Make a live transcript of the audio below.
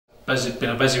been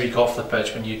a busy week off the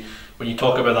pitch. When you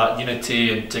talk about that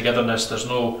unity and togetherness, there's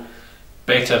no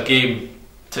better game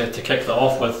to kick that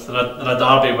off with than a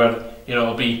derby where, you know,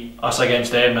 it'll be us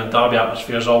against them, and derby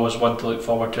atmosphere is always one to look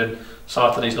forward to, and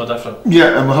Saturday's no different.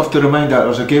 Yeah, and we have to remind that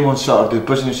there's a game on Saturday.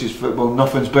 Business is football,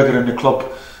 nothing's bigger in the club,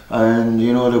 and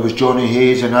you know, there was Johnny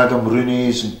Hayes and Adam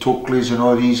Rooney's and Tokley's and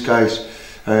all these guys.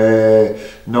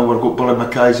 Now we've got Billy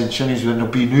Mackay's and Shinnies, and there'll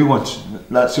be new ones.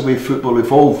 That's the way football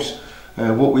evolves.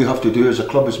 What we have to do as a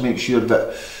club is make sure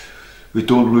that we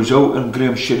don't lose out on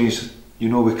Graham Shinnies. You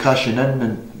know, we're cashing in,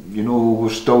 and you know, we're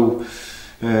still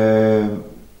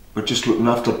we're just looking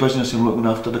after business and looking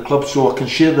after the club. So I can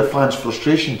share the fans'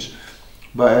 frustrations,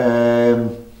 but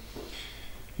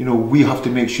you know, we have to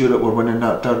make sure that we're winning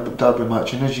that derby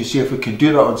match. And as you say, if we can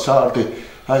do that on Saturday,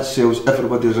 that sells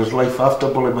everybody there's life after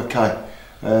Billy Mackay.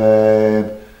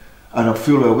 And I'm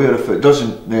fully aware if it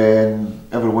doesn't, then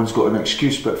everyone's got an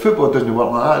excuse. But football doesn't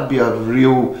work like that. It'd be a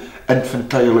real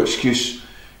infantile excuse,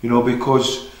 you know,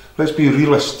 because let's be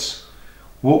realists.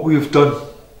 What we've done,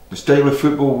 the style of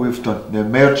football we've done, the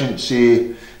emergence,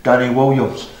 Danny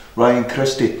Williams, Ryan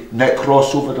Christie, Nick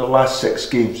Ross over the last 6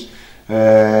 games,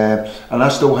 and I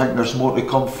still think there's more to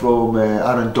come from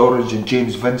Aaron Dorridge and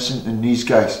James Vincent and these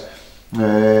guys.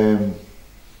 You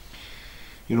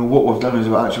know, what we've done is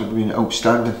we've actually been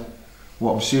outstanding.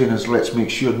 What I'm saying is, let's make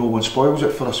sure no one spoils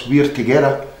it for us. We're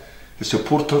together, the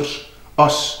supporters,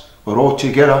 us, we're all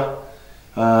together,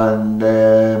 and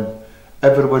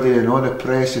everybody and all the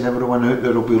press and everyone out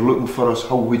there will be looking for us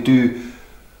how we do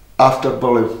after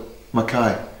Billy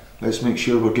Mackay. Let's make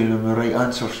sure we're giving them the right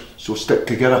answers. So stick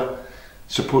together,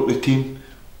 support the team.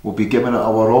 We'll be giving it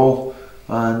our all,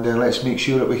 and let's make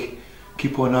sure that we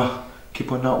keep on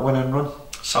that winning run.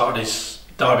 Saturday's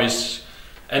derby's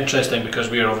interesting because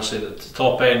we're obviously at the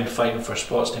top end fighting for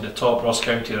spots near the top. Ross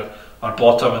County are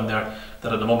bottom, and they're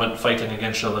at the moment fighting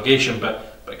against relegation. But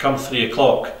come 3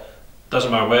 o'clock, doesn't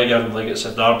matter where you're in the league, it's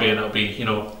a derby, and it'll be, you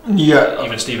know, yeah,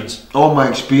 even Stevens. All my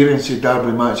experience of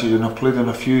derby matches, and I've played in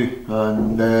a few,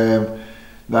 and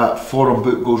that form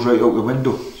book goes right out the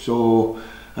window. So,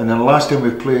 and then the last time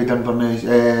we played Inverness,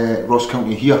 Ross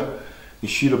County here, they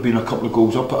should have been a couple of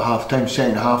goals up at half time.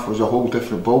 Second half was a whole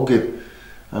different ball game,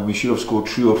 and we should have scored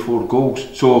 3 or 4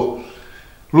 goals. So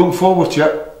looking forward to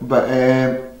it. But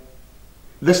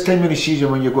this time of the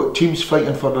season, when you've got teams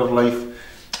fighting for their life,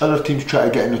 other teams try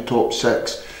to get in the top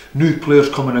 6, new players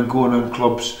coming and going in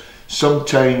clubs,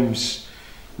 sometimes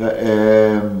that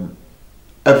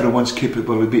everyone's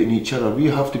capable of beating each other. We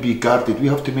have to be guarded. We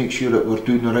have to make sure that we're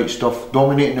doing the right stuff,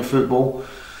 dominating the football.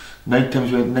 9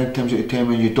 times out of 10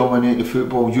 when you dominate the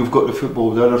football, you've got the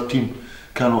football, the other team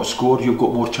cannot score, you've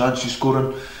got more chances of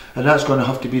scoring, and that's going to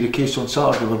have to be the case on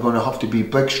Saturday. We're going to have to be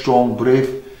big, strong,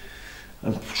 brave,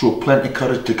 and show plenty of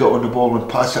courage to get on the ball and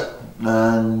pass it.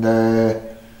 And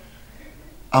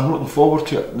I'm looking forward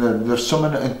to it. There's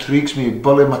something that intrigues me.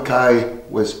 Billy Mackay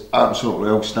was absolutely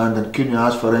outstanding. Couldn't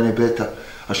ask for any better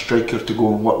a striker to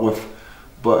go and work with.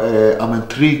 But I'm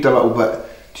intrigued a little bit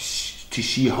to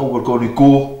see how we're going to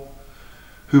go,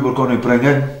 who we're going to bring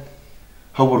in,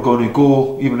 how we're going to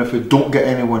go, even if we don't get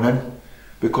anyone in.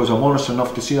 Because I'm honest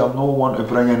enough to say I'm no one to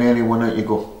bring in anyone out you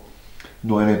go,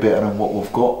 not any better than what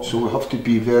we've got. So we have to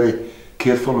be very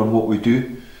careful on what we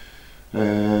do.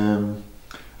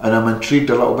 And I'm intrigued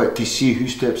a little bit to see who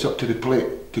steps up to the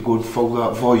plate to go and fill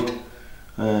that void.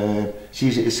 It's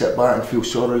easy to sit back and feel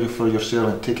sorry for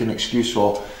yourself and take an excuse,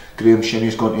 or Graham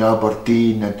Shinnie's gone to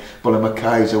Aberdeen and Billy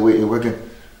Mackay's away to Wigan.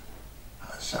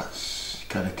 You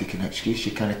can't take an excuse,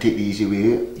 you can't take the easy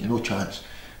way out, no chance.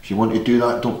 If you want to do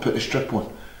that, don't put the strip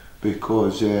on,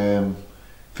 because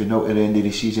for now at the end of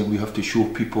the season we have to show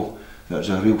people that there's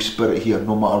a real spirit here.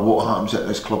 No matter what happens at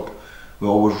this club, we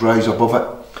always rise above it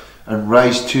and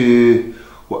rise to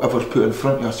whatever's put in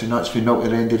front of us, and that's for now at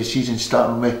the end of the season,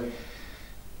 starting with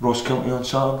Ross County on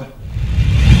Saturday.